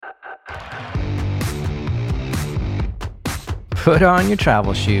Put on your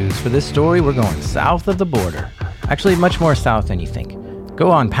travel shoes. For this story, we're going south of the border. Actually, much more south than you think.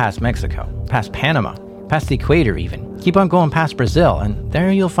 Go on past Mexico, past Panama, past the equator even. Keep on going past Brazil, and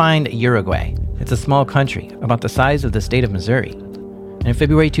there you'll find Uruguay. It's a small country, about the size of the state of Missouri. And in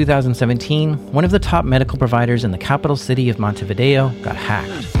February 2017, one of the top medical providers in the capital city of Montevideo got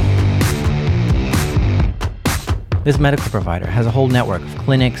hacked. This medical provider has a whole network of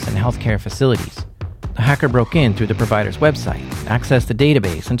clinics and healthcare facilities. The hacker broke in through the provider's website, accessed the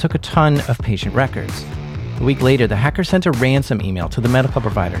database, and took a ton of patient records. A week later, the hacker sent a ransom email to the medical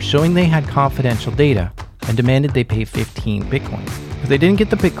provider showing they had confidential data and demanded they pay 15 Bitcoins. If they didn't get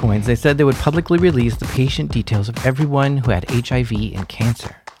the Bitcoins, they said they would publicly release the patient details of everyone who had HIV and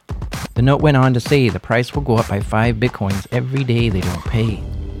cancer. The note went on to say the price will go up by 5 Bitcoins every day they don't pay.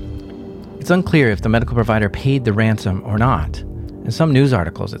 It's unclear if the medical provider paid the ransom or not. In some news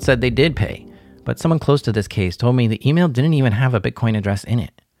articles, it said they did pay, but someone close to this case told me the email didn't even have a Bitcoin address in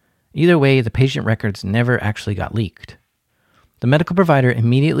it. Either way, the patient records never actually got leaked. The medical provider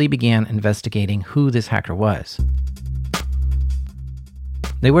immediately began investigating who this hacker was.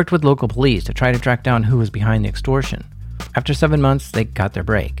 They worked with local police to try to track down who was behind the extortion. After 7 months, they got their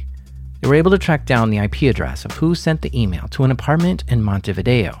break. They were able to track down the IP address of who sent the email to an apartment in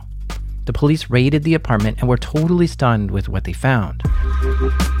Montevideo. The police raided the apartment and were totally stunned with what they found.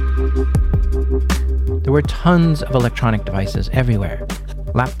 There were tons of electronic devices everywhere.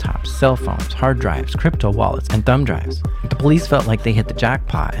 Laptops, cell phones, hard drives, crypto wallets, and thumb drives. The police felt like they hit the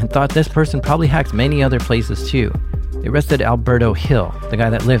jackpot and thought this person probably hacked many other places too. They arrested Alberto Hill, the guy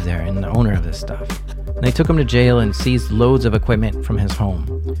that lived there and the owner of this stuff. And they took him to jail and seized loads of equipment from his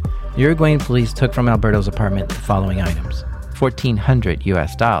home. Uruguayan police took from Alberto's apartment the following items: $1,400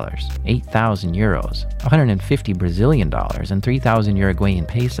 US, 8,000 euros, 150 Brazilian dollars, and 3,000 Uruguayan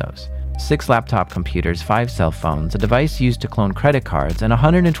pesos. 6 laptop computers, 5 cell phones, a device used to clone credit cards, and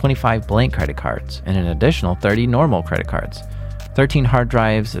 125 blank credit cards, and an additional 30 normal credit cards. 13 hard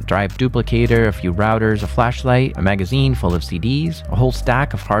drives, a drive duplicator, a few routers, a flashlight, a magazine full of CDs, a whole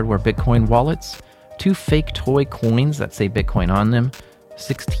stack of hardware Bitcoin wallets, 2 fake toy coins that say Bitcoin on them,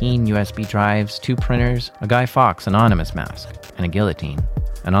 16 USB drives, 2 printers, a Guy Fawkes anonymous mask, and a guillotine.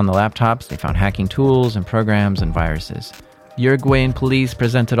 And on the laptops, they found hacking tools and programs and viruses. Uruguayan police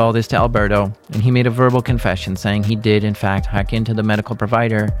presented all this to Alberto, and he made a verbal confession saying he did in fact hack into the medical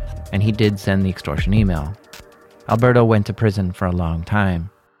provider, and he did send the extortion email. Alberto went to prison for a long time.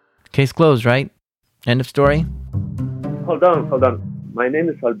 Case closed, right? End of story? Hold on. My name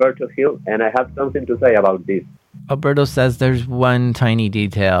is Alberto Hill, and I have something to say about this. Alberto says there's one tiny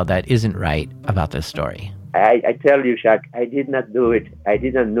detail that isn't right about this story. I tell you, Shaq, I did not do it. I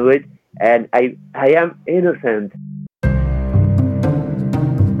didn't do it, and I am innocent.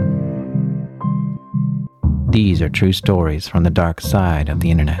 These are true stories from the dark side of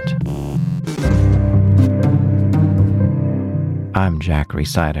the internet. I'm Jack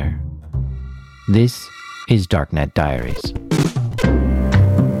Rhysider. This is Darknet Diaries.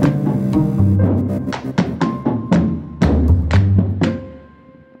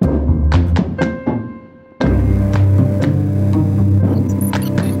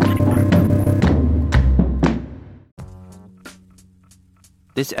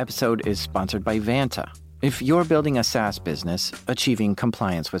 This episode is sponsored by Vanta. If you're building a SaaS business, achieving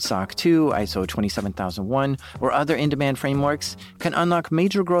compliance with SOC 2, ISO 27001, or other in-demand frameworks can unlock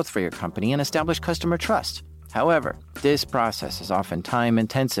major growth for your company and establish customer trust. However, this process is often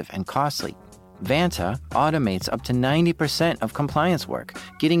time-intensive and costly. Vanta automates up to 90% of compliance work,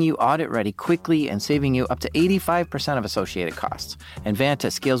 getting you audit-ready quickly and saving you up to 85% of associated costs. And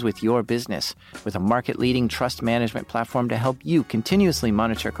Vanta scales with your business with a market-leading trust management platform to help you continuously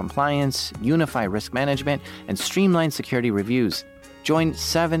monitor compliance, unify risk management, and streamline security reviews. Join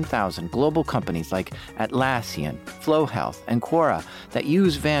 7,000 global companies like Atlassian, Flow Health, and Quora that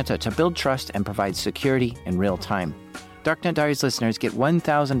use Vanta to build trust and provide security in real time. Darknet Diaries listeners get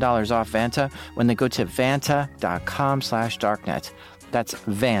 $1,000 off Vanta when they go to vanta.com/darknet. That's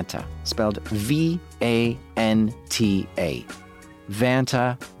Vanta, spelled V-A-N-T-A.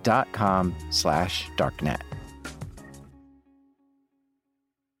 Vanta.com/darknet.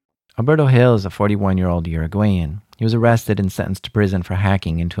 Alberto Hill is a 41-year-old Uruguayan. He was arrested and sentenced to prison for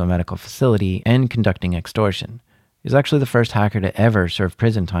hacking into a medical facility and conducting extortion. He's actually the first hacker to ever serve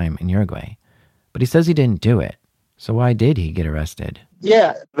prison time in Uruguay. But he says he didn't do it. So why did he get arrested?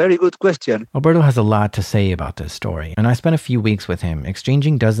 Yeah, very good question. Alberto has a lot to say about this story, and I spent a few weeks with him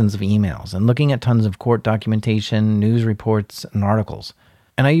exchanging dozens of emails and looking at tons of court documentation, news reports, and articles.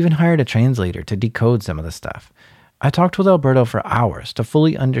 And I even hired a translator to decode some of the stuff. I talked with Alberto for hours to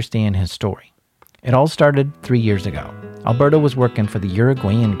fully understand his story. It all started 3 years ago. Alberto was working for the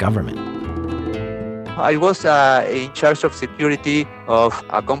Uruguayan government. I was in charge of security of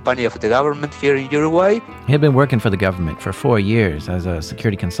a company of the government here in Uruguay. He had been working for the government for 4 years as a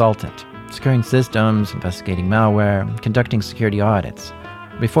security consultant, securing systems, investigating malware, conducting security audits.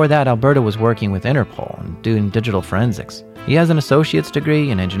 Before that, Alberto was working with Interpol and doing digital forensics. He has an associate's degree,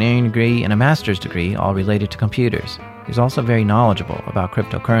 an engineering degree, and a master's degree, all related to computers. He's also very knowledgeable about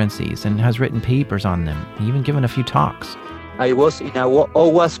cryptocurrencies and has written papers on them, and even given a few talks. I was in a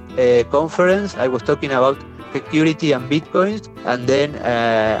OWASP conference. I was talking about security and Bitcoins, and then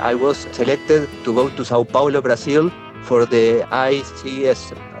I was selected to go to Sao Paulo, Brazil for the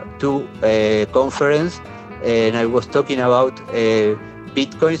ICS2 conference, and I was talking about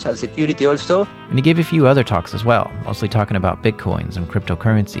Bitcoins and security also. And he gave a few other talks as well, mostly talking about Bitcoins and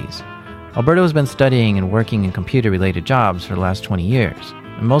cryptocurrencies. Alberto has been studying and working in computer-related jobs for the last 20 years,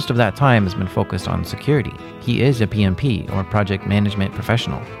 and most of that time has been focused on security. He is a PMP, or Project Management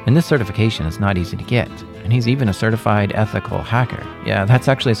Professional, and this certification is not easy to get. And he's even a certified ethical hacker. Yeah, that's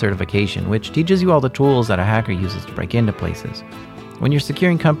actually a certification, which teaches you all the tools that a hacker uses to break into places. When you're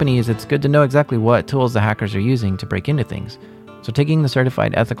securing companies, it's good to know exactly what tools the hackers are using to break into things. So taking the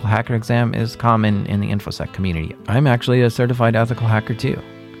Certified Ethical Hacker exam is common in the InfoSec community. I'm actually a certified ethical hacker too.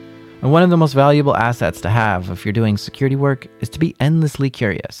 And one of the most valuable assets to have if you're doing security work is to be endlessly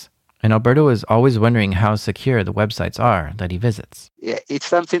curious. And Alberto is always wondering how secure the websites are that he visits. Yeah, it's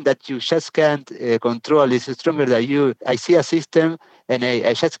something that you just can't control. It's stronger than you. I see a system and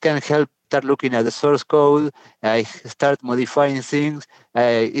I just can't help start looking at the source code. I start modifying things.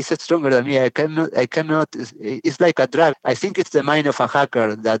 It's stronger than me. I cannot. It's like a drug. I think it's the mind of a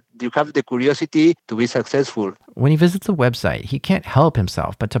hacker that you have the curiosity to be successful. When he visits a website, he can't help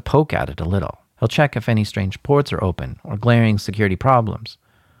himself but to poke at it a little. He'll check if any strange ports are open or glaring security problems.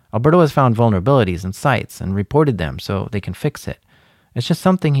 Alberto has found vulnerabilities in sites and reported them so they can fix it. It's just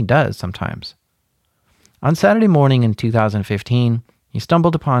something he does sometimes. On Saturday morning in 2015, he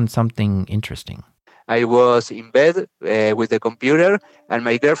stumbled upon something interesting. I was in bed with the computer, and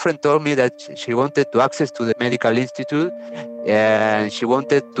my girlfriend told me that she wanted to access to the medical institute, and she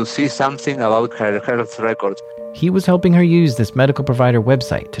wanted to see something about her health records. He was helping her use this medical provider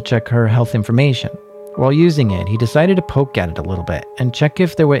website to check her health information. While using it, he decided to poke at it a little bit and check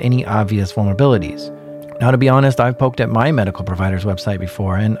if there were any obvious vulnerabilities. Now, to be honest, I've poked at my medical provider's website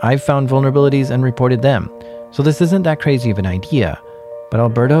before, and I've found vulnerabilities and reported them. So this isn't that crazy of an idea. But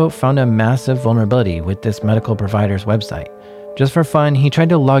Alberto found a massive vulnerability with this medical provider's website. Just for fun, he tried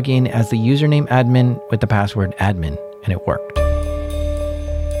to log in as the username admin with the password admin, and it worked.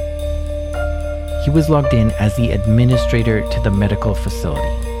 He was logged in as the administrator to the medical facility.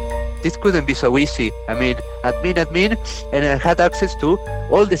 This couldn't be so easy. I mean, admin, and I had access to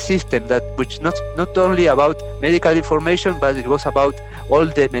all the system which not only about medical information, but it was about all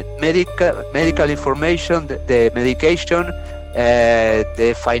the medical information, the medication,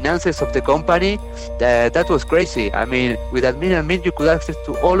 the finances of the company. That was crazy. I mean, with admin, you could access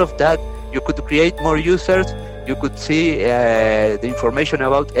to all of that. You could create more users. You could see the information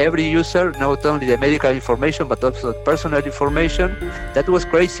about every user, not only the medical information, but also personal information. That was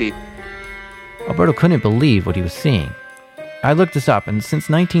crazy. Alberto couldn't believe what he was seeing. I looked this up, and since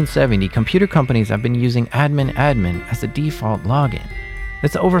 1970, computer companies have been using admin as the default login.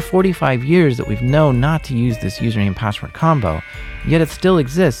 It's over 45 years that we've known not to use this username password combo, yet it still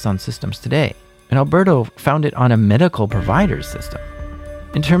exists on systems today. And Alberto found it on a medical provider's system.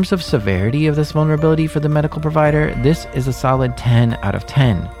 In terms of severity of this vulnerability for the medical provider, this is a solid 10 out of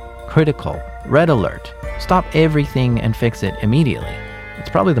 10. Critical. Red alert. Stop everything and fix it immediately. It's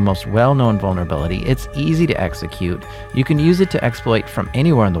probably the most well-known vulnerability. It's easy to execute. You can use it to exploit from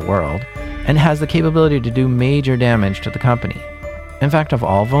anywhere in the world, and has the capability to do major damage to the company. In fact, of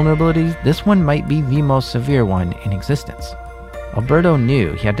all vulnerabilities, this one might be the most severe one in existence. Alberto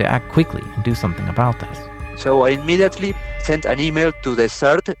knew he had to act quickly and do something about this. So I immediately sent an email to the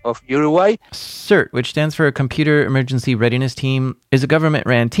CERT of Uruguay. CERT, which stands for Computer Emergency Readiness Team, is a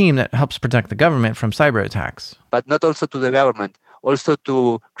government-ran team that helps protect the government from cyber attacks. But not also to the government, also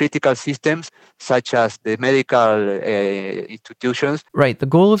to critical systems such as the medical institutions. Right. The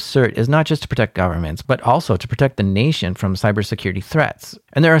goal of CERT is not just to protect governments, but also to protect the nation from cybersecurity threats.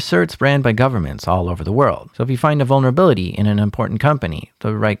 And there are CERTs ran by governments all over the world. So if you find a vulnerability in an important company,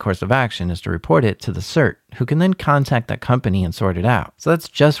 the right course of action is to report it to the CERT, who can then contact that company and sort it out. So that's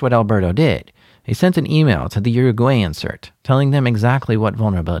just what Alberto did. He sent an email to the Uruguayan CERT, telling them exactly what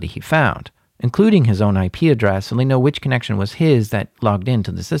vulnerability he found, including his own IP address, so they know which connection was his that logged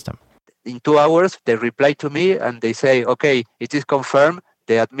into the system. In 2 hours, they reply to me and they say, okay, it is confirmed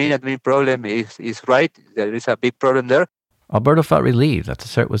the admin problem is right. There is a big problem there. Alberto felt relieved that the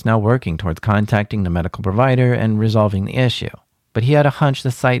CERT was now working towards contacting the medical provider and resolving the issue. But he had a hunch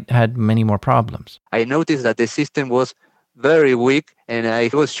the site had many more problems. I noticed that the system was very weak, and I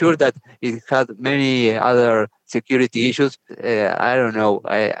was sure that it had many other security issues. I don't know.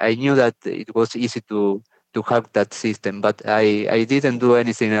 I knew that it was easy to hack that system, but I didn't do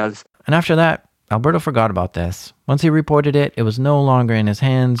anything else. And after that, Alberto forgot about this. Once he reported it, it was no longer in his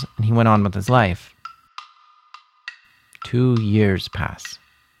hands, and he went on with his life. 2 years pass.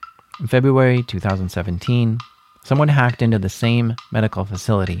 In February 2017, someone hacked into the same medical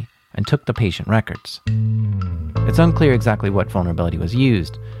facility and took the patient records. It's unclear exactly what vulnerability was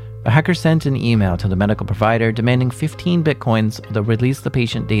used. A hacker sent an email to the medical provider demanding 15 bitcoins to release the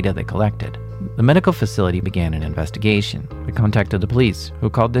patient data they collected. The medical facility began an investigation. They contacted the police, who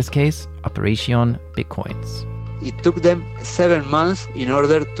called this case Operation Bitcoins. It took them 7 months in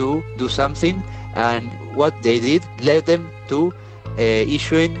order to do something, and what they did led them to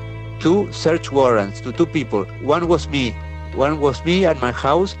issuing 2 search warrants to 2 people. One was me at my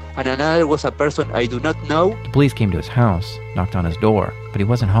house, and another was a person I do not know. The police came to his house, knocked on his door, but he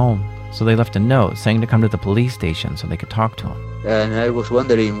wasn't home. So they left a note saying to come to the police station so they could talk to him. And I was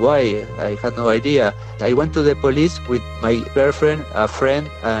wondering why. I had no idea. I went to the police with my girlfriend, a friend,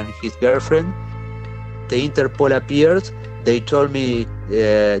 and his girlfriend. The Interpol appears. They told me,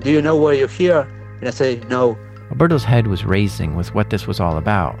 do you know why you're here? And I said, no. Alberto's head was racing with what this was all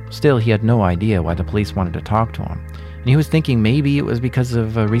about. Still, he had no idea why the police wanted to talk to him. And he was thinking maybe it was because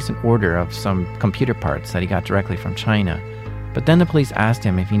of a recent order of some computer parts that he got directly from China. But then the police asked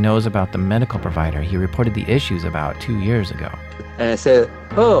him if he knows about the medical provider he reported the issues about 2 years ago. And I said,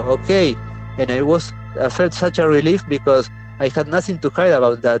 oh, okay. And I felt such a relief because I had nothing to hide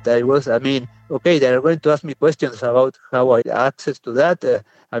about that. Okay, they are going to ask me questions about how I had access to that.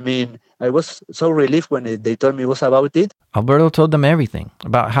 I was so relieved when they told me it was about it. Alberto told them everything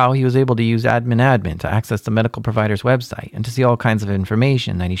about how he was able to use admin to access the medical provider's website and to see all kinds of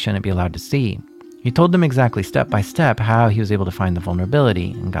information that he shouldn't be allowed to see. He told them exactly step by step how he was able to find the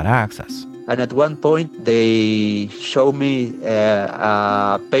vulnerability and got access. And at one point, they showed me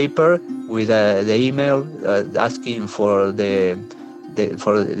a paper with the email asking for the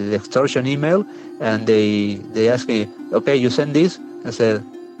extortion email, and they asked me, okay, you send this? I said,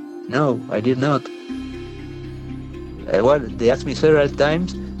 no, I did not. They asked me several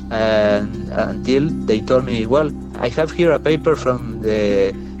times, and until they told me, well, I have here a paper from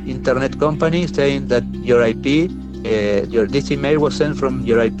the internet company saying that your IP, this email was sent from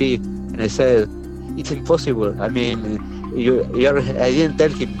your IP. And I said, it's impossible. I didn't tell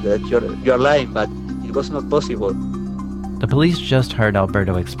him that you're lying, but it was not possible. The police just heard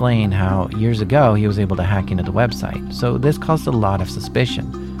Alberto explain how years ago he was able to hack into the website, so this caused a lot of suspicion.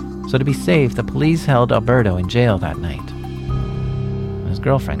 So to be safe, the police held Alberto in jail that night. His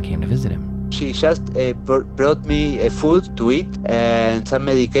girlfriend came to visit him. She just brought me food to eat and some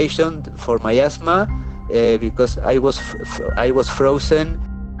medication for my asthma because I was frozen.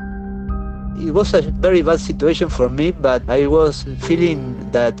 It was a very bad situation for me, but I was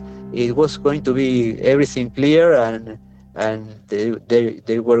feeling that it was going to be everything clear, and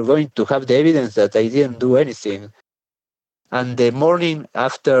they were going to have the evidence that I didn't do anything. And the morning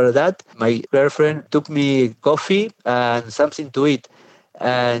after that, my girlfriend took me coffee and something to eat.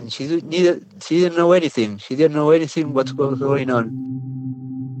 And she didn't know anything. She didn't know anything what was going on.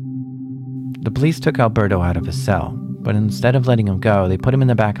 The police took Alberto out of his cell, but instead of letting him go, they put him in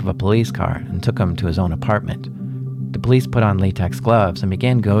the back of a police car and took him to his own apartment. The police put on latex gloves and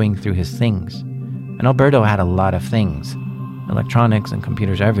began going through his things. And Alberto had a lot of things, electronics and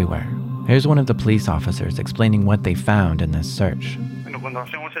computers everywhere. Here's one of the police officers explaining what they found in this search.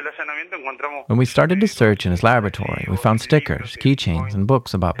 When we started to search in his laboratory, we found stickers, keychains, and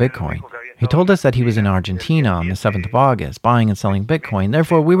books about Bitcoin. He told us that he was in Argentina on the 7th of August, buying and selling Bitcoin.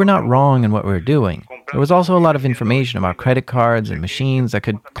 Therefore, we were not wrong in what we were doing. There was also a lot of information about credit cards and machines that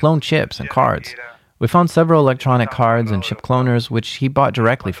could clone chips and cards. We found several electronic cards and chip cloners, which he bought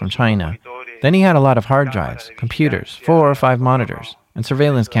directly from China. Then he had a lot of hard drives, computers, 4 or 5 monitors, and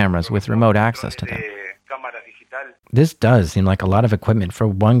surveillance cameras with remote access to them. This does seem like a lot of equipment for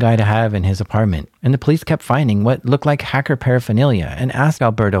one guy to have in his apartment, and the police kept finding what looked like hacker paraphernalia and asked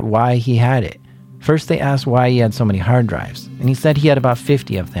Alberto why he had it. First, they asked why he had so many hard drives, and he said he had about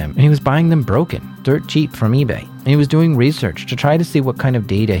 50 of them, and he was buying them broken, dirt cheap from eBay, and he was doing research to try to see what kind of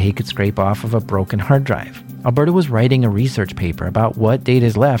data he could scrape off of a broken hard drive. Alberto was writing a research paper about what data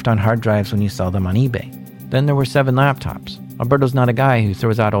is left on hard drives when you sell them on eBay. Then there were 7 laptops. Alberto's not a guy who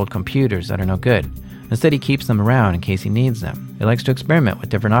throws out old computers that are no good. Instead, he keeps them around in case he needs them. He likes to experiment with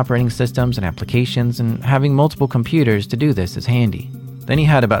different operating systems and applications, and having multiple computers to do this is handy. Then he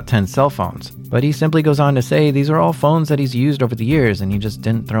had about 10 cell phones, but he simply goes on to say these are all phones that he's used over the years and he just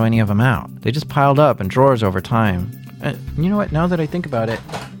didn't throw any of them out. They just piled up in drawers over time. You know what, now that I think about it,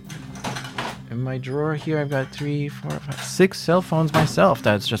 in my drawer here I've got 3, 4, 5, 6 cell phones myself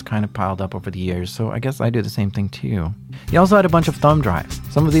that's just kind of piled up over the years, so I guess I do the same thing too. He also had a bunch of thumb drives.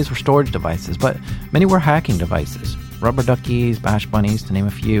 Some of these were storage devices, but many were hacking devices. Rubber duckies, bash bunnies, to name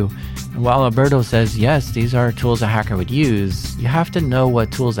a few. And while Alberto says, yes, these are tools a hacker would use, you have to know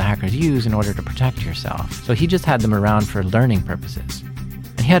what tools the hackers use in order to protect yourself. So he just had them around for learning purposes.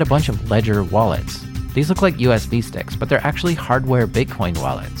 And he had a bunch of Ledger wallets. These look like USB sticks, but they're actually hardware Bitcoin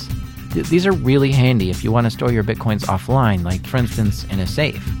wallets. These are really handy if you want to store your Bitcoins offline, like for instance in a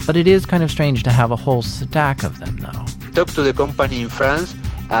safe. But it is kind of strange to have a whole stack of them though. Talked to the company in France,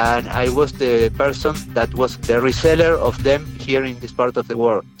 and I was the person that was the reseller of them here in this part of the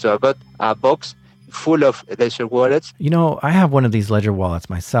world. So I got a box full of Ledger wallets. You know, I have one of these Ledger wallets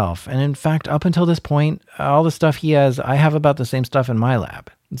myself, and in fact, up until this point, all the stuff he has, I have about the same stuff in my lab.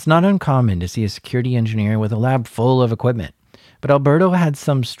 It's not uncommon to see a security engineer with a lab full of equipment, but Alberto had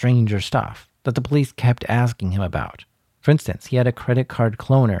some stranger stuff that the police kept asking him about. For instance, he had a credit card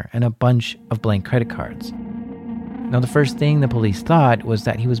cloner and a bunch of blank credit cards. Now, the first thing the police thought was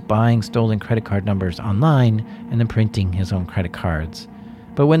that he was buying stolen credit card numbers online and then printing his own credit cards.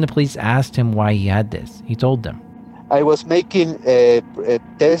 But when the police asked him why he had this, he told them. I was making a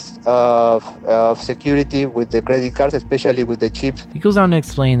test of security with the credit cards, especially with the chips. He goes on to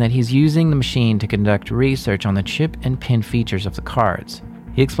explain that he's using the machine to conduct research on the chip and pin features of the cards.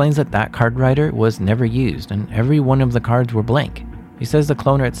 He explains that that card writer was never used and every one of the cards were blank. He says the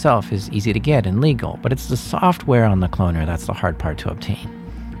cloner itself is easy to get and legal, but it's the software on the cloner that's the hard part to obtain.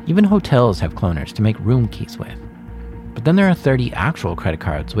 Even hotels have cloners to make room keys with. But then there are 30 actual credit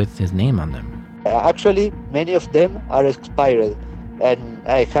cards with his name on them. Actually, many of them are expired, and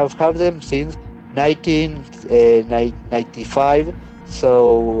I have had them since 1995.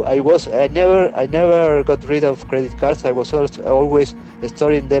 So I never got rid of credit cards. I was always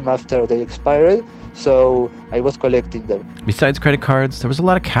storing them after they expired. So I was collecting them. Besides credit cards, there was a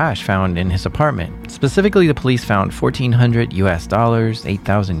lot of cash found in his apartment. Specifically, the police found $1,400 US,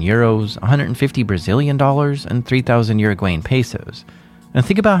 8,000 euros, 150 Brazilian dollars, and 3,000 Uruguayan pesos. And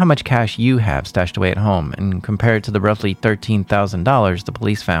think about how much cash you have stashed away at home and compare it to the roughly $13,000 the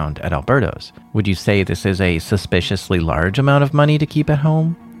police found at Alberto's. Would you say this is a suspiciously large amount of money to keep at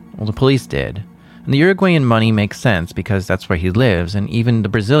home? Well, the police did. And the Uruguayan money makes sense because that's where he lives, and even the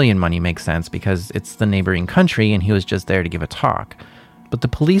Brazilian money makes sense because it's the neighboring country and he was just there to give a talk. But the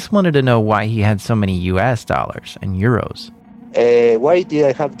police wanted to know why he had so many US dollars and euros. Why did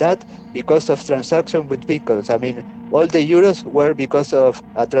I have that? Because of transaction with Bitcoins. I mean, all the euros were because of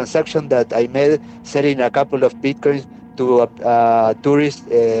a transaction that I made selling a couple of Bitcoins to a tourist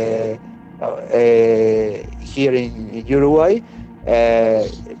here in Uruguay.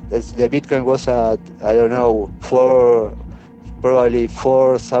 The Bitcoin was at, I don't know, probably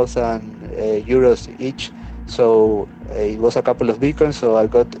 4,000 euros each. So it was a couple of Bitcoins, so I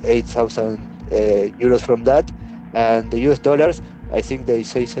got 8,000 euros from that. And the US dollars, I think they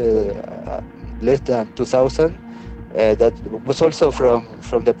say less than 2,000. That was also from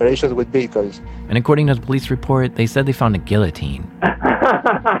the operations with Bitcoins. And according to the police report, they said they found a guillotine.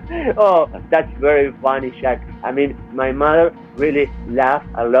 Oh, that's very funny, Shaq. I mean, my mother really laughed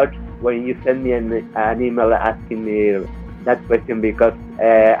a lot when you sent me an email asking me that question because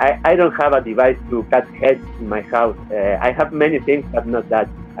I don't have a device to cut heads in my house. I have many things, but not that.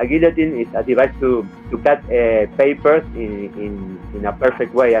 A guillotine is a device to cut papers in a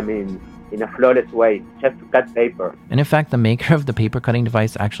perfect way. I mean, in a flawless way, just to cut paper. And in fact, the maker of the paper cutting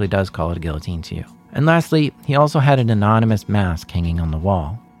device actually does call it a guillotine too. And lastly, he also had an anonymous mask hanging on the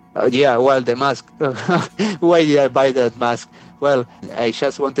wall. The mask. Why did I buy that mask? Well, I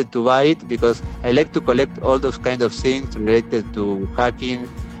just wanted to buy it because I like to collect all those kind of things related to hacking.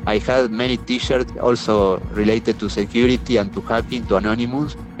 I had many t-shirts also related to security and to hacking, to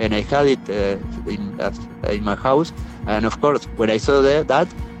Anonymous, and I had it in my house. And of course, when I saw that,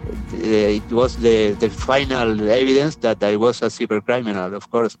 it was the final evidence that I was a cybercriminal,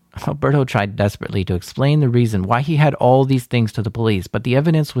 of course. Alberto tried desperately to explain the reason why he had all these things to the police, but the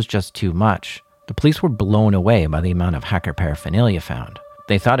evidence was just too much. The police were blown away by the amount of hacker paraphernalia found.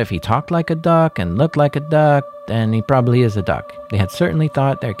 They thought if he talked like a duck and looked like a duck, then he probably is a duck. They had certainly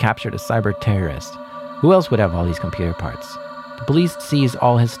thought they captured a cyber terrorist. Who else would have all these computer parts? The police seized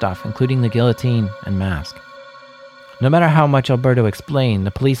all his stuff, including the guillotine and mask. No matter how much Alberto explained,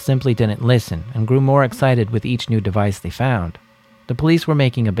 the police simply didn't listen and grew more excited with each new device they found. The police were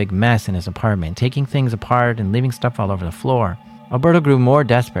making a big mess in his apartment, taking things apart and leaving stuff all over the floor. Alberto grew more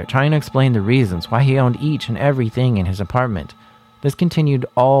desperate, trying to explain the reasons why he owned each and everything in his apartment. This continued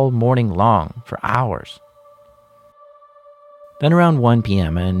all morning long, for hours. Then around 1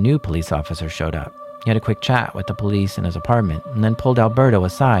 p.m., a new police officer showed up. He had a quick chat with the police in his apartment and then pulled Alberto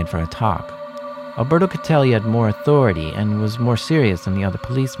aside for a talk. Alberto could tell he had more authority and was more serious than the other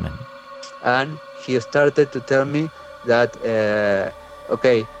policemen. And he started to tell me that,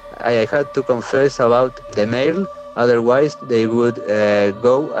 I had to confess about the mail, otherwise they would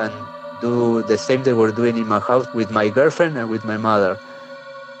go and do the same they were doing in my house with my girlfriend and with my mother.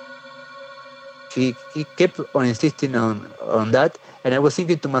 He kept on insisting on that, and I was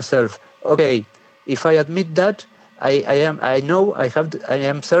thinking to myself, okay, if I admit that, I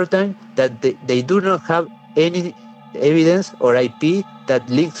am certain that they do not have any evidence or IP that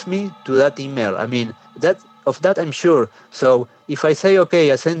links me to that email. I mean, that I'm sure. So if I say,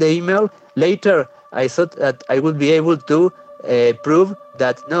 okay, I send the email, later I thought that I would be able to prove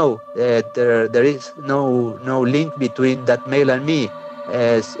that no, there is no link between that mail and me,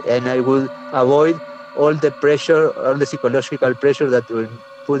 and I would avoid all the pressure, all the psychological pressure that will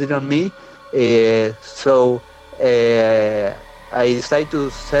put it on me. So I decided to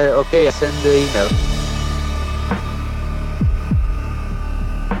say, okay, I send the email.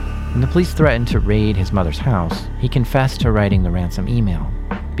 When the police threatened to raid his mother's house, he confessed to writing the ransom email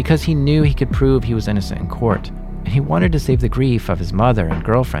because he knew he could prove he was innocent in court, and he wanted to save the grief of his mother and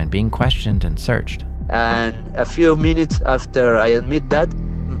girlfriend being questioned and searched. And a few minutes after I admit that,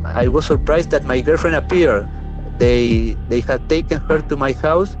 I was surprised that my girlfriend appeared. They had taken her to my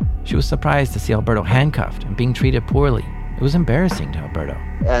house. She was surprised to see Alberto handcuffed and being treated poorly. It was embarrassing to Alberto.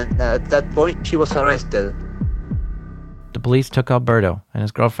 And at that point, she was arrested. The police took Alberto and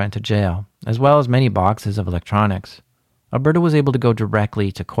his girlfriend to jail, as well as many boxes of electronics. Alberto was able to go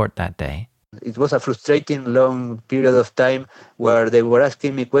directly to court that day. It was a frustrating long period of time where they were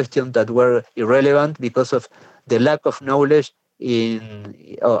asking me questions that were irrelevant because of the lack of knowledge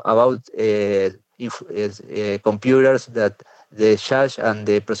about computers that the judge and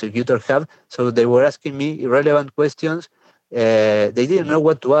the prosecutor have. So they were asking me irrelevant questions. They didn't know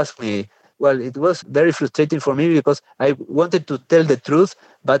what to ask me. Well, it was very frustrating for me because I wanted to tell the truth,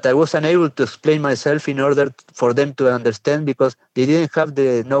 but I was unable to explain myself in order for them to understand because they didn't have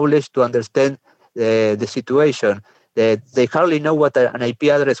the knowledge to understand the situation. They hardly know what an IP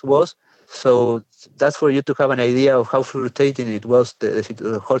address was. So that's for you to have an idea of how frustrating it was,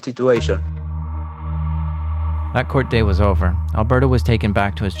 the whole situation. That court day was over. Alberto was taken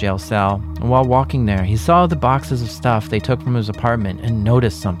back to his jail cell, and while walking there, he saw the boxes of stuff they took from his apartment and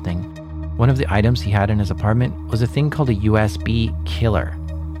noticed something. One of the items he had in his apartment was a thing called a USB killer.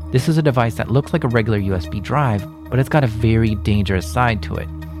 This is a device that looks like a regular USB drive, but it's got a very dangerous side to it.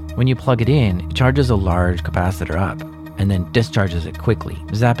 When you plug it in, it charges a large capacitor up, and then discharges it quickly,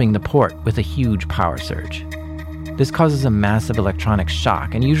 zapping the port with a huge power surge. This causes a massive electronic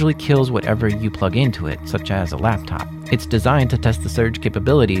shock and usually kills whatever you plug into it, such as a laptop. It's designed to test the surge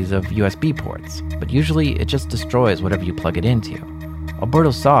capabilities of USB ports, but usually it just destroys whatever you plug it into.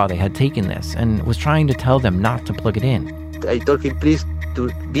 Alberto saw they had taken this and was trying to tell them not to plug it in. I told him, please, to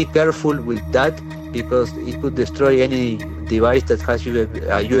be careful with that because it could destroy any device that has a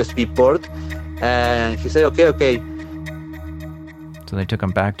USB port. And he said, okay. So they took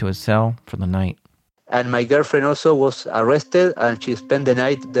him back to his cell for the night. And my girlfriend also was arrested, and she spent the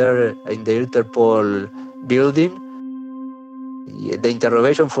night there in the Interpol building. The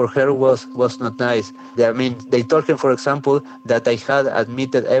interrogation for her was not nice. I mean, they told her, for example, that I had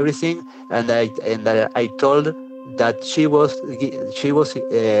admitted everything, and I told that she was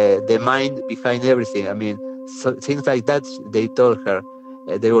the mind behind everything. I mean, so things like that. They told her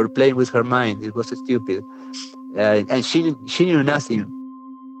they were playing with her mind. It was stupid, and she knew nothing.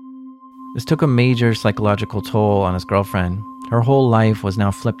 This took a major psychological toll on his girlfriend. Her whole life was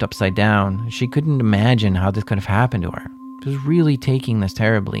now flipped upside down. She couldn't imagine how this could have happened to her. She was really taking this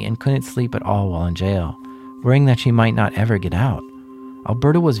terribly and couldn't sleep at all while in jail, worrying that she might not ever get out.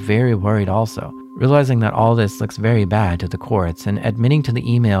 Alberto was very worried also, realizing that all this looks very bad to the courts, and admitting to the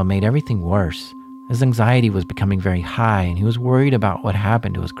email made everything worse. His anxiety was becoming very high, and he was worried about what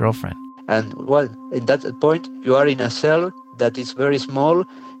happened to his girlfriend. And well, at that point, you are in a cell that is very small.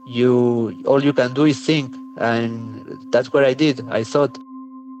 All you can do is think, and that's what I did. I thought.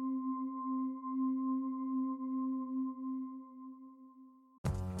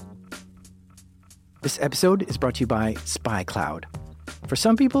 This episode is brought to you by SpyCloud. For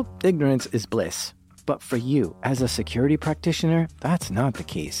some people, ignorance is bliss. But for you, as a security practitioner, that's not the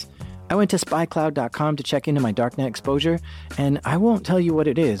case. I went to spycloud.com to check into my darknet exposure, and I won't tell you what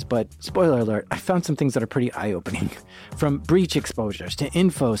it is, but spoiler alert, I found some things that are pretty eye-opening. From breach exposures to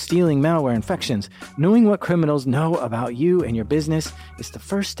info, stealing, malware, infections, knowing what criminals know about you and your business is the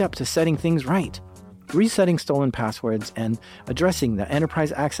first step to setting things right. Resetting stolen passwords and addressing the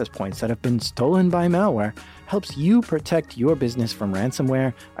enterprise access points that have been stolen by malware helps you protect your business from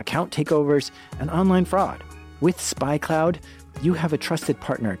ransomware, account takeovers, and online fraud. With SpyCloud, you have a trusted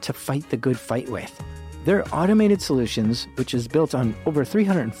partner to fight the good fight with. Their automated solutions, which is built on over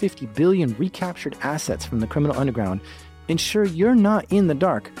 350 billion recaptured assets from the criminal underground, ensure you're not in the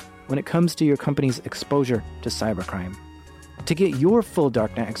dark when it comes to your company's exposure to cybercrime. To get your full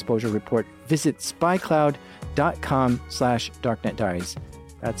darknet exposure report, visit spycloud.com/darknetdiaries.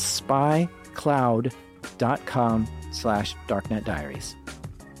 That's spycloud.com/darknetdiaries.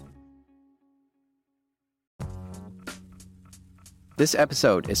 This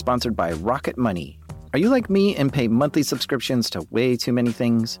episode is sponsored by Rocket Money. Are you like me and pay monthly subscriptions to way too many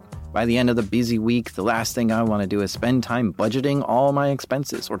things? By the end of the busy week, the last thing I want to do is spend time budgeting all my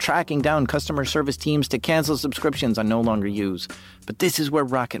expenses or tracking down customer service teams to cancel subscriptions I no longer use. But this is where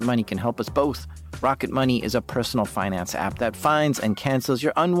Rocket Money can help us both. Rocket Money is a personal finance app that finds and cancels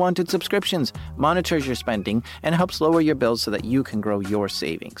your unwanted subscriptions, monitors your spending, and helps lower your bills so that you can grow your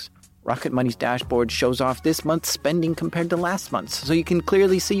savings. Rocket Money's dashboard shows off this month's spending compared to last month's, so you can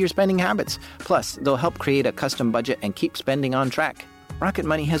clearly see your spending habits. Plus, they'll help create a custom budget and keep spending on track. Rocket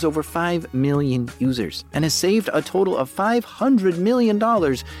Money has over 5 million users and has saved a total of $500 million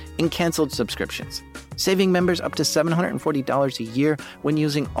in canceled subscriptions, saving members up to $740 a year when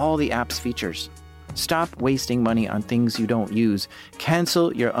using all the app's features. Stop wasting money on things you don't use.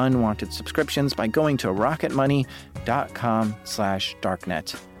 Cancel your unwanted subscriptions by going to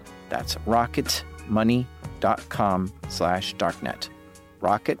rocketmoney.com/darknet. That's rocketmoney.com/darknet.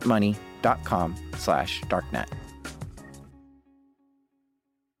 rocketmoney.com/darknet.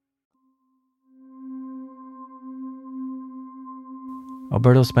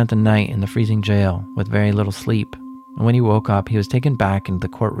 Alberto spent the night in the freezing jail with very little sleep, and when he woke up, he was taken back into the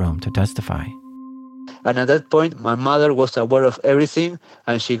courtroom to testify. And at that point, my mother was aware of everything,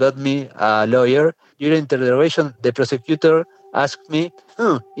 and she got me a lawyer. During interrogation, the prosecutor asked me,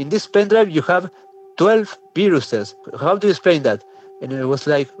 in this pen drive you have 12 viruses. How do you explain that? And it was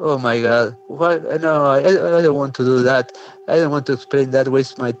like, oh my God, what? No, I don't want to do that. I don't want to explain that,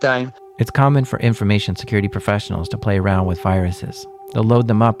 waste my time. It's common for information security professionals to play around with viruses. They'll load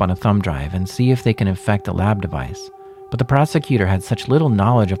them up on a thumb drive and see if they can infect a lab device. But the prosecutor had such little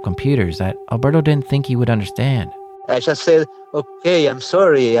knowledge of computers that Alberto didn't think he would understand. I just said, okay, I'm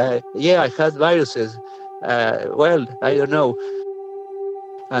sorry. I had viruses. Well, I don't know.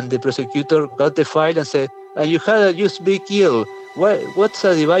 And the prosecutor got the file and said, you had a USB kill. What's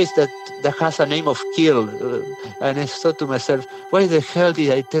a device that has a name of kill? And I thought to myself, why the hell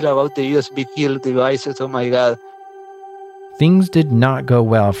did I tell about the USB kill devices? Oh my God. Things did not go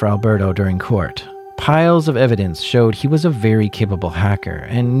well for Alberto during court. Piles of evidence showed he was a very capable hacker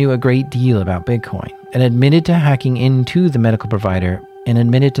and knew a great deal about Bitcoin, and admitted to hacking into the medical provider and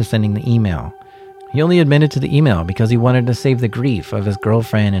admitted to sending the email. He only admitted to the email because he wanted to save the grief of his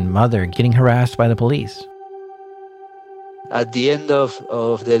girlfriend and mother getting harassed by the police. At the end of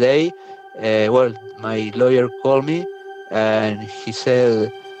the day, my lawyer called me and he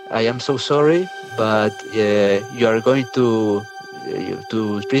said, I am so sorry, but you are going to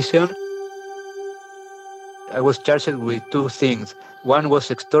prison. I was charged with 2 things. One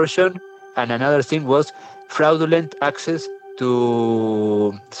was extortion, and another thing was fraudulent access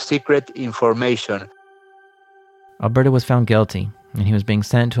to secret information. Alberto was found guilty, and he was being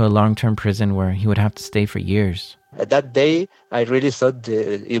sent to a long-term prison where he would have to stay for years. At that day, I really thought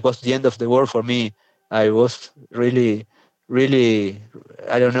it was the end of the world for me. I was really,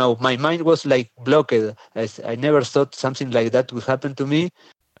 I don't know, my mind was like blocked. I never thought something like that would happen to me.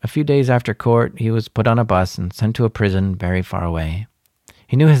 A few days after court, he was put on a bus and sent to a prison very far away.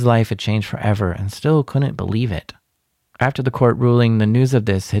 He knew his life had changed forever and still couldn't believe it. After the court ruling, the news of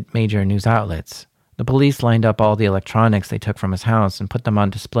this hit major news outlets. The police lined up all the electronics they took from his house and put them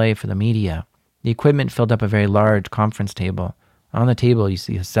on display for the media. The equipment filled up a very large conference table. On the table, you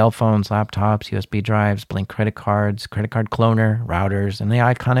see his cell phones, laptops, USB drives, Blink credit cards, credit card cloner, routers, and the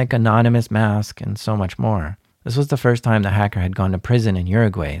iconic anonymous mask, and so much more. This was the first time the hacker had gone to prison in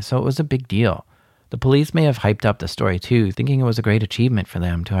Uruguay, so it was a big deal. The police may have hyped up the story too, thinking it was a great achievement for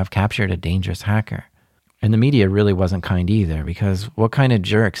them to have captured a dangerous hacker. And the media really wasn't kind either, because what kind of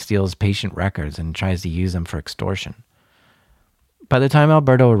jerk steals patient records and tries to use them for extortion? By the time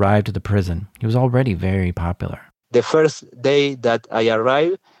Alberto arrived at the prison, he was already very popular. The first day that I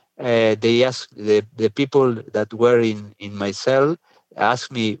arrived, they asked the people that were in my cell, asked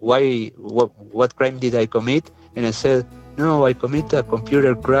me what crime did I commit, and I said, no, I commit a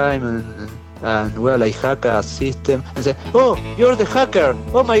computer crime, and well, I hack a system. And said, oh, you're the hacker!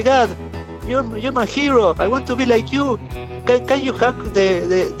 Oh my God, you're my hero! I want to be like you. Can you hack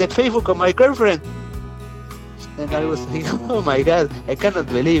the Facebook of my girlfriend? And I was like, oh my God, I cannot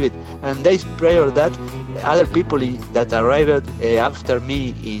believe it. And days prior to that, other people that arrived after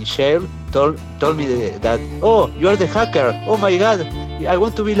me in jail told me that, oh, you are the hacker. Oh my God, I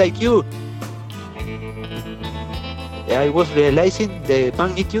want to be like you. I was realizing the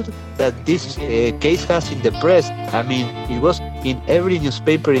magnitude that this case has in the press. I mean, it was in every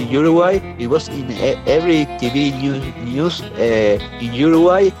newspaper in Uruguay. It was in every TV news in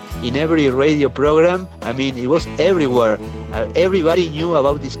Uruguay, in every radio program. I mean, it was everywhere. Everybody knew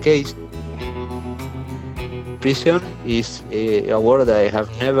about this case. Prison is a world I have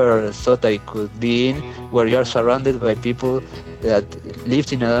never thought I could be in, where you are surrounded by people that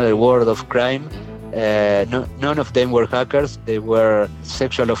lived in another world of crime. None of them were hackers. They were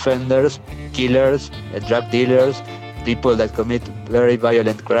sexual offenders, killers, drug dealers, people that commit very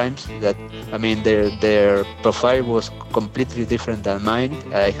violent crimes. That, I mean, their profile was completely different than mine.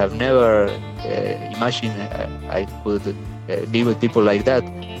 I have never imagined I could be with people like that.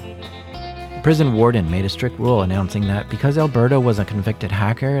 The prison warden made a strict rule announcing that because Alberto was a convicted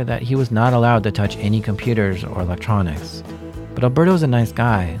hacker, that he was not allowed to touch any computers or electronics. But Alberto's a nice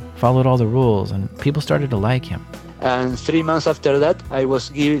guy, followed all the rules, and people started to like him. And 3 months after that, I was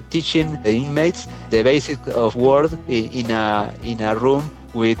teaching the inmates the basics of Word in a room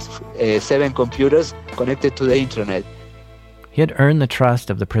with 7 computers connected to the internet. He had earned the trust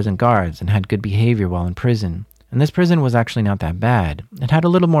of the prison guards and had good behavior while in prison. And this prison was actually not that bad. It had a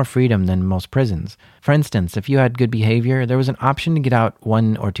little more freedom than most prisons. For instance, if you had good behavior, there was an option to get out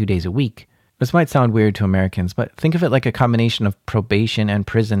 1 or 2 days a week. This might sound weird to Americans, but think of it like a combination of probation and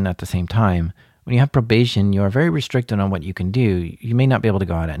prison at the same time. When you have probation, you are very restricted on what you can do. You may not be able to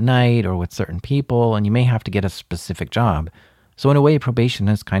go out at night or with certain people, and you may have to get a specific job. So in a way, probation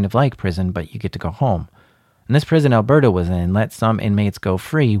is kind of like prison, but you get to go home. And this prison Alberto was in let some inmates go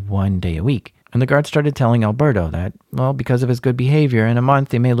free 1 day a week. And the guards started telling Alberto that, well, because of his good behavior, in a month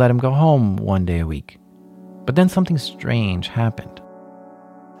they may let him go home 1 day a week. But then something strange happened.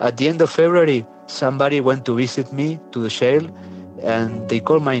 At the end of February, somebody went to visit me to the jail, and they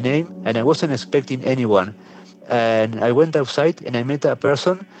called my name, and I wasn't expecting anyone. And I went outside, and I met a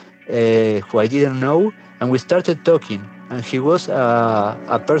person who I didn't know, and we started talking. And he was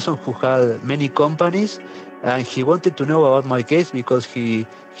a person who had many companies, and he wanted to know about my case because he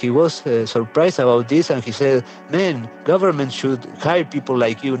was surprised about this, and he said, man, government should hire people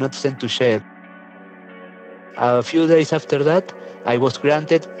like you, not send to jail. A few days after that, I was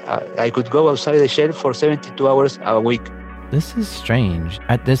granted, I could go outside the jail for 72 hours a week. This is strange.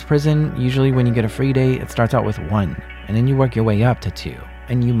 At this prison, usually when you get a free day, it starts out with 1, and then you work your way up to 2,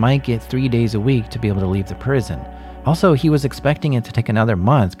 and you might get 3 days a week to be able to leave the prison. Also, he was expecting it to take another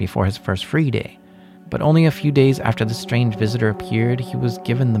month before his first free day. But only a few days after the strange visitor appeared, he was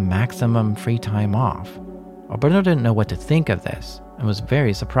given the maximum free time off. Alberto didn't know what to think of this, and was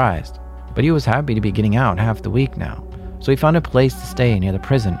very surprised. But he was happy to be getting out half the week now. So he found a place to stay near the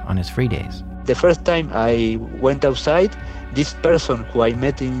prison on his free days. The first time I went outside, this person who I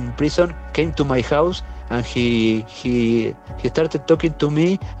met in prison came to my house, and he started talking to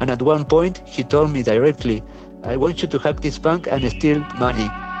me, and at one point he told me directly, I want you to hack this bank and steal money.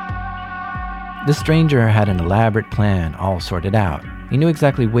 This stranger had an elaborate plan all sorted out. He knew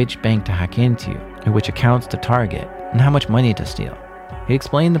exactly which bank to hack into, and which accounts to target, and how much money to steal. He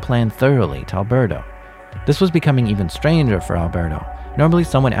explained the plan thoroughly to Alberto. This was becoming even stranger for Alberto. Normally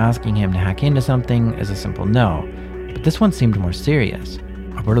someone asking him to hack into something is a simple no, but this one seemed more serious.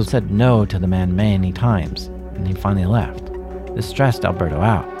 Alberto said no to the man many times, and he finally left. This stressed Alberto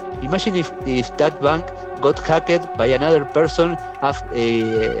out. Imagine if that bank got hacked by another person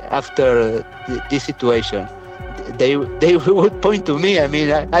after this situation. They would point to me. I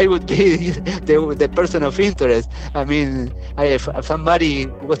mean, I would be the person of interest. I mean, if somebody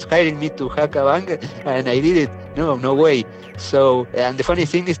was hiring me to hack a bank and I did it, no way. So, and the funny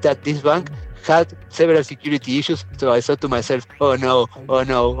thing is that this bank had several security issues. So I thought to myself, oh no,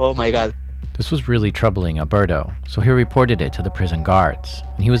 oh my God. This was really troubling Alberto, so he reported it to the prison guards,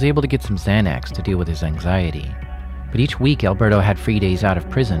 and he was able to get some Xanax to deal with his anxiety. But each week Alberto had free days out of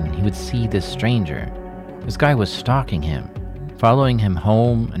prison, he would see this stranger. This guy was stalking him, following him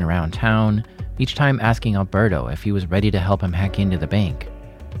home and around town, each time asking Alberto if he was ready to help him hack into the bank.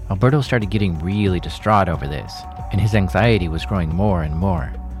 Alberto started getting really distraught over this, and his anxiety was growing more and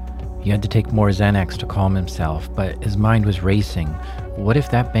more. He had to take more Xanax to calm himself, but his mind was racing. What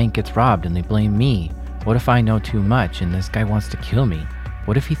if that bank gets robbed and they blame me? What if I know too much and this guy wants to kill me?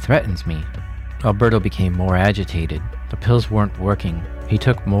 What if he threatens me? Alberto became more agitated. The pills weren't working. He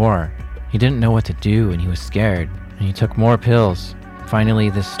took more. He didn't know what to do and he was scared. And he took more pills. Finally,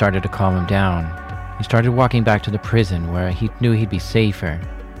 this started to calm him down. He started walking back to the prison where he knew he'd be safer,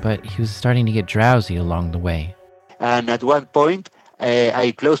 but he was starting to get drowsy along the way. And at one point,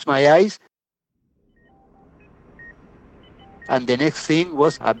 I closed my eyes, and the next thing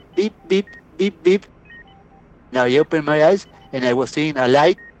was a beep, beep, beep, beep. Now I opened my eyes, and I was seeing a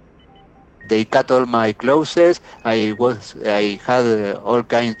light. They cut all my clothes. I had all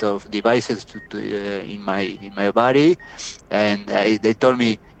kinds of devices in my body, and they told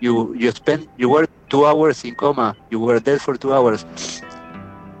me, you were 2 hours in coma. You were dead for 2 hours.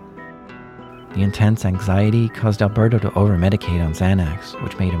 The intense anxiety caused Alberto to over-medicate on Xanax,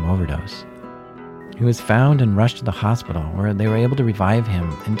 which made him overdose. He was found and rushed to the hospital, where they were able to revive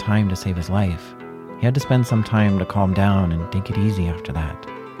him in time to save his life. He had to spend some time to calm down and take it easy after that.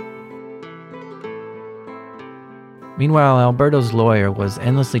 Meanwhile, Alberto's lawyer was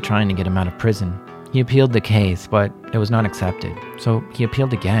endlessly trying to get him out of prison. He appealed the case, but it was not accepted. So he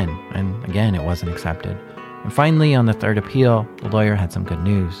appealed again, and again it wasn't accepted. And finally, on the third appeal, the lawyer had some good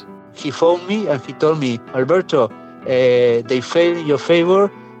news. He phoned me and he told me, Alberto, they failed in your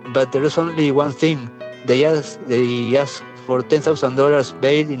favor, but there is only one thing. They asked for $10,000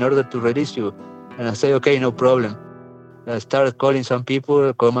 bail in order to release you. And I said, okay, no problem. I started calling some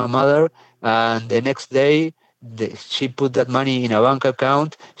people, called my mother, and the next day she put that money in a bank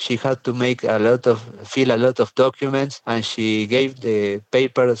account. She had to fill a lot of documents, and she gave the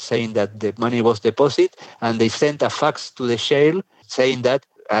paper saying that the money was deposited, and they sent a fax to the jail saying that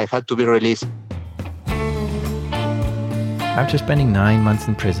I had to be released. After spending 9 months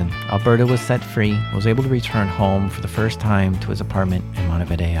in prison, Alberto was set free and was able to return home for the first time to his apartment in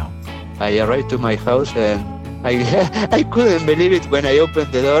Montevideo. I arrived to my house and I couldn't believe it when I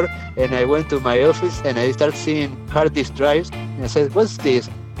opened the door and I went to my office and I started seeing hard disk drives and I said, what's this?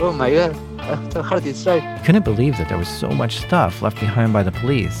 Oh my God, a hard disk drive. He couldn't believe that there was so much stuff left behind by the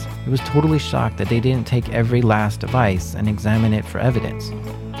police. He was totally shocked that they didn't take every last device and examine it for evidence.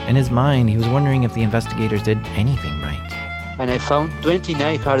 In his mind, he was wondering if the investigators did anything right. And I found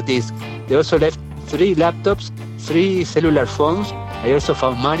 29 hard disks. They also left 3 laptops, 3 cellular phones. I also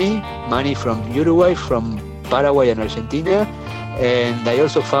found money from Uruguay, from Paraguay and Argentina. And I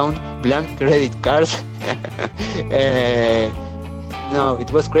also found blank credit cards. No,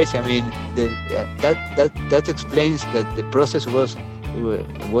 it was crazy. I mean, that explains that the process was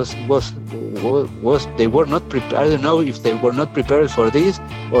they were not prepared. I don't know if they were not prepared for this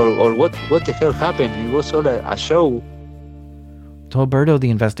or what the hell happened. It was all a show. To Alberto, the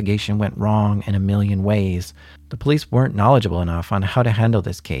investigation went wrong in a million ways. The police weren't knowledgeable enough on how to handle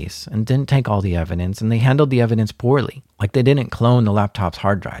this case and didn't take all the evidence, and they handled the evidence poorly. Like they didn't clone the laptop's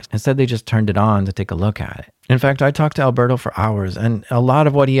hard drives. Instead, they just turned it on to take a look at it. In fact, I talked to Alberto for hours, and a lot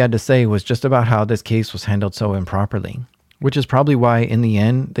of what he had to say was just about how this case was handled so improperly, which is probably why, in the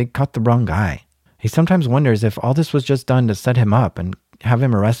end, they caught the wrong guy. He sometimes wonders if all this was just done to set him up and have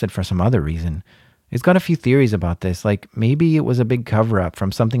him arrested for some other reason. He's got a few theories about this, like maybe it was a big cover-up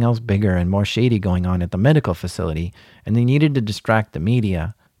from something else bigger and more shady going on at the medical facility, and they needed to distract the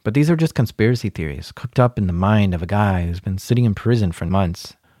media. But these are just conspiracy theories, cooked up in the mind of a guy who's been sitting in prison for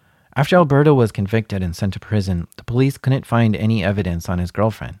months. After Alberto was convicted and sent to prison, the police couldn't find any evidence on his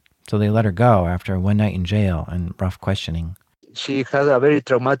girlfriend, so they let her go after one night in jail and rough questioning. She had a very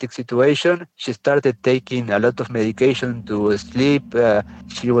traumatic situation. She started taking a lot of medication to sleep.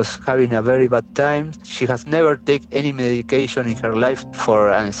 She was having a very bad time. She has never taken any medication in her life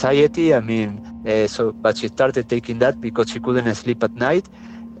for anxiety. But she started taking that because she couldn't sleep at night.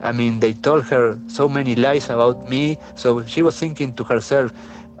 They told her so many lies about me. So she was thinking to herself,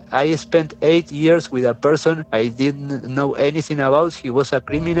 I spent 8 years with a person I didn't know anything about. He was a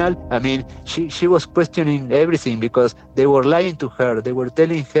criminal. She was questioning everything because they were lying to her. They were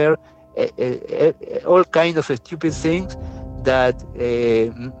telling her all kinds of stupid things that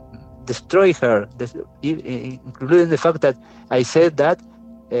destroy her, including the fact that I said that.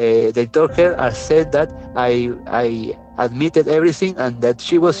 They told her I said that I admitted everything and that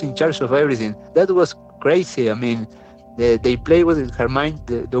she was in charge of everything. That was crazy. They played with her mind.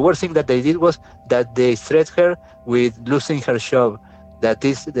 The worst thing that they did was that they threatened her with losing her job. That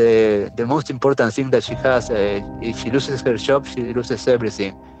is the most important thing that she has. If she loses her job, she loses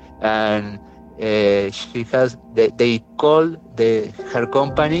everything. And they called her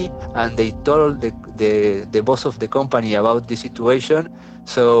company and they told the boss of the company about the situation.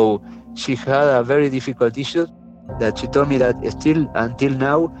 So she had a very difficult issue that she told me that still until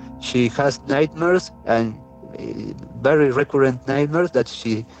now she has nightmares, and very recurrent nightmares, that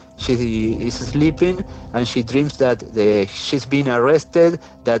she is sleeping and she dreams that she's been arrested,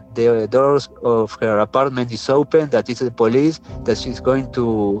 that the doors of her apartment is open, that it's the police, that she's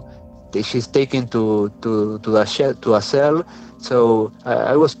taken to a cell. So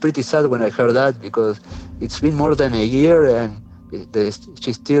I was pretty sad when I heard that, because it's been more than a year and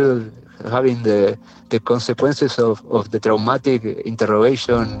she's still having the consequences of the traumatic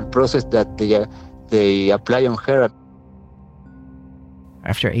interrogation process that they apply on her.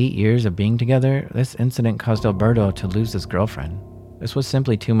 After 8 years of being together, this incident caused Alberto to lose his girlfriend. This was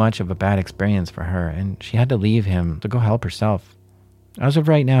simply too much of a bad experience for her, and she had to leave him to go help herself. As of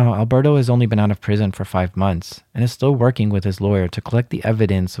right now, Alberto has only been out of prison for 5 months and is still working with his lawyer to collect the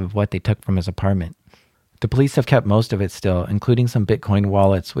evidence of what they took from his apartment. The police have kept most of it still, including some Bitcoin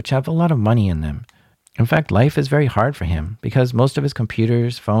wallets, which have a lot of money in them. In fact, life is very hard for him because most of his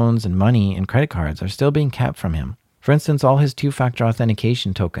computers, phones, and money and credit cards are still being kept from him. For instance, all his two-factor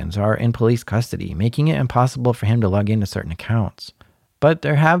authentication tokens are in police custody, making it impossible for him to log into certain accounts. But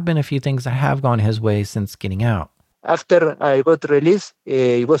there have been a few things that have gone his way since getting out. After I got released,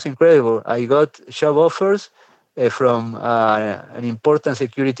 it was incredible. I got job offers from an important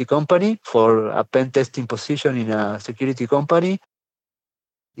security company for a pen testing position in a security company.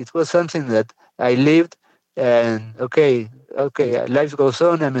 It was something that I lived, and okay, life goes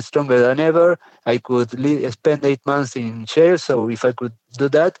on. I'm stronger than ever. I could spend 8 months in jail, so if I could do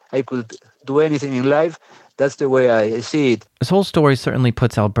that, I could do anything in life. That's the way I see it. This whole story certainly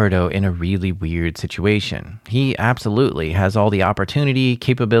puts Alberto in a really weird situation. He absolutely has all the opportunity,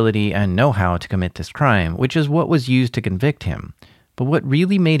 capability, and know-how to commit this crime, which is what was used to convict him. But what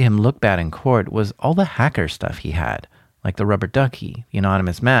really made him look bad in court was all the hacker stuff he had, like the rubber ducky, the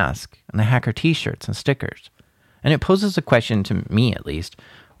anonymous mask, and the hacker t-shirts and stickers. And it poses a question, to me at least,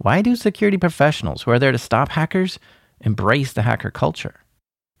 why do security professionals who are there to stop hackers embrace the hacker culture?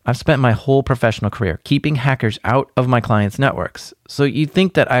 I've spent my whole professional career keeping hackers out of my clients' networks, so you'd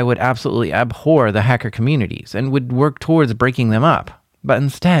think that I would absolutely abhor the hacker communities and would work towards breaking them up. But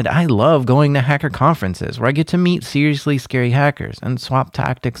instead, I love going to hacker conferences where I get to meet seriously scary hackers and swap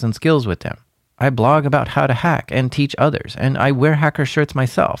tactics and skills with them. I blog about how to hack and teach others, and I wear hacker shirts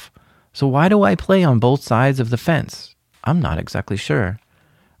myself. So why do I play on both sides of the fence? I'm not exactly sure.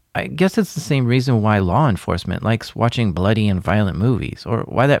 I guess it's the same reason why law enforcement likes watching bloody and violent movies, or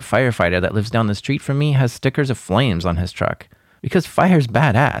why that firefighter that lives down the street from me has stickers of flames on his truck. Because fire's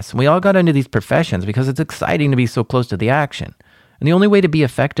badass. We all got into these professions because it's exciting to be so close to the action. And the only way to be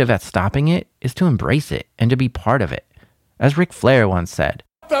effective at stopping it is to embrace it and to be part of it. As Ric Flair once said,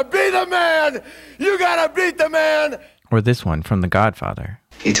 "To be the man, you gotta beat the man." Or this one from The Godfather.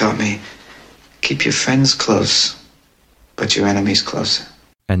 He taught me, keep your friends close, but your enemies closer.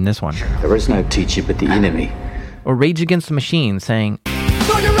 And this one. There is no teacher but the enemy. Or Rage Against the Machine saying,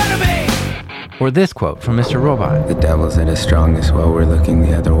 "So your enemy!" Or this quote from Mr. Robot. The devil's at his strongest while we're looking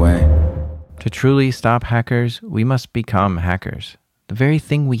the other way. To truly stop hackers, we must become hackers. The very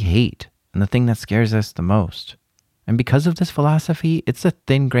thing we hate and the thing that scares us the most. And because of this philosophy, it's a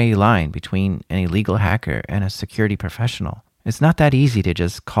thin gray line between an illegal hacker and a security professional. It's not that easy to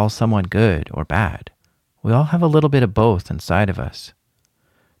just call someone good or bad. We all have a little bit of both inside of us.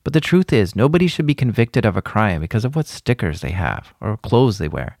 But the truth is, nobody should be convicted of a crime because of what stickers they have or clothes they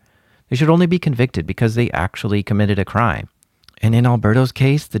wear. They should only be convicted because they actually committed a crime. And in Alberto's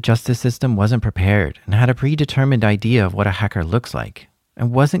case, the justice system wasn't prepared and had a predetermined idea of what a hacker looks like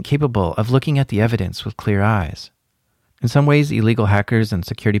and wasn't capable of looking at the evidence with clear eyes. In some ways, illegal hackers and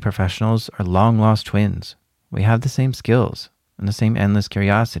security professionals are long-lost twins. We have the same skills and the same endless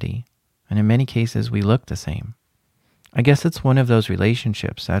curiosity, and in many cases, we look the same. I guess it's one of those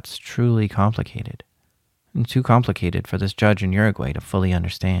relationships that's truly complicated, and too complicated for this judge in Uruguay to fully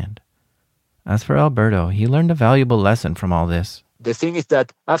understand. As for Alberto, he learned a valuable lesson from all this. The thing is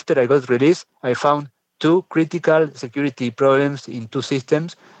that after I got released, I found 2 critical security problems in 2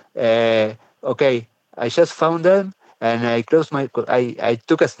 systems. I just found them, and I closed I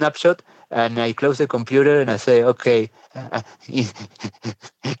took a snapshot, and I closed the computer, and I say, okay,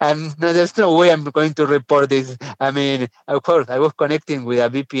 there's no way I'm going to report this. I mean, of course, I was connecting with a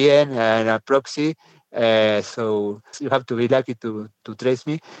VPN and a proxy, so you have to be lucky to trace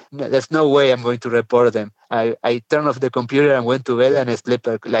me. There's no way I'm going to report them. I turned off the computer and went to bed and I slept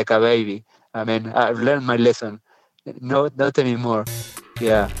like a baby. I mean, I've learned my lesson. No, not anymore.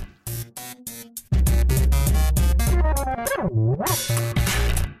 Yeah. You've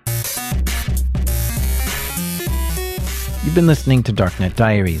been listening to Darknet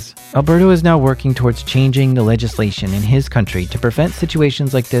Diaries. Alberto is now working towards changing the legislation in his country to prevent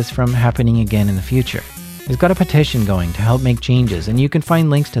situations like this from happening again in the future. He's got a petition going to help make changes, and you can find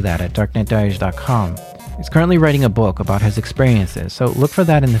links to that at darknetdiaries.com. He's currently writing a book about his experiences, so look for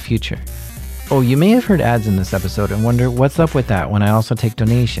that in the future. Oh, you may have heard ads in this episode and wonder what's up with that when I also take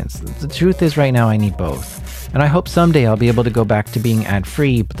donations. The truth is right now I need both. And I hope someday I'll be able to go back to being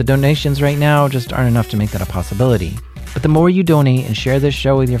ad-free, but the donations right now just aren't enough to make that a possibility. But the more you donate and share this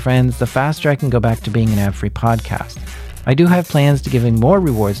show with your friends, the faster I can go back to being an ad-free podcast. I do have plans to giving more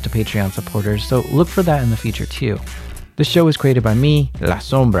rewards to Patreon supporters, so look for that in the future too. This show is created by me, La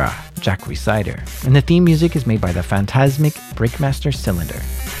Sombra, Jack Resider, and the theme music is made by the Phantasmic Breakmaster Cylinder.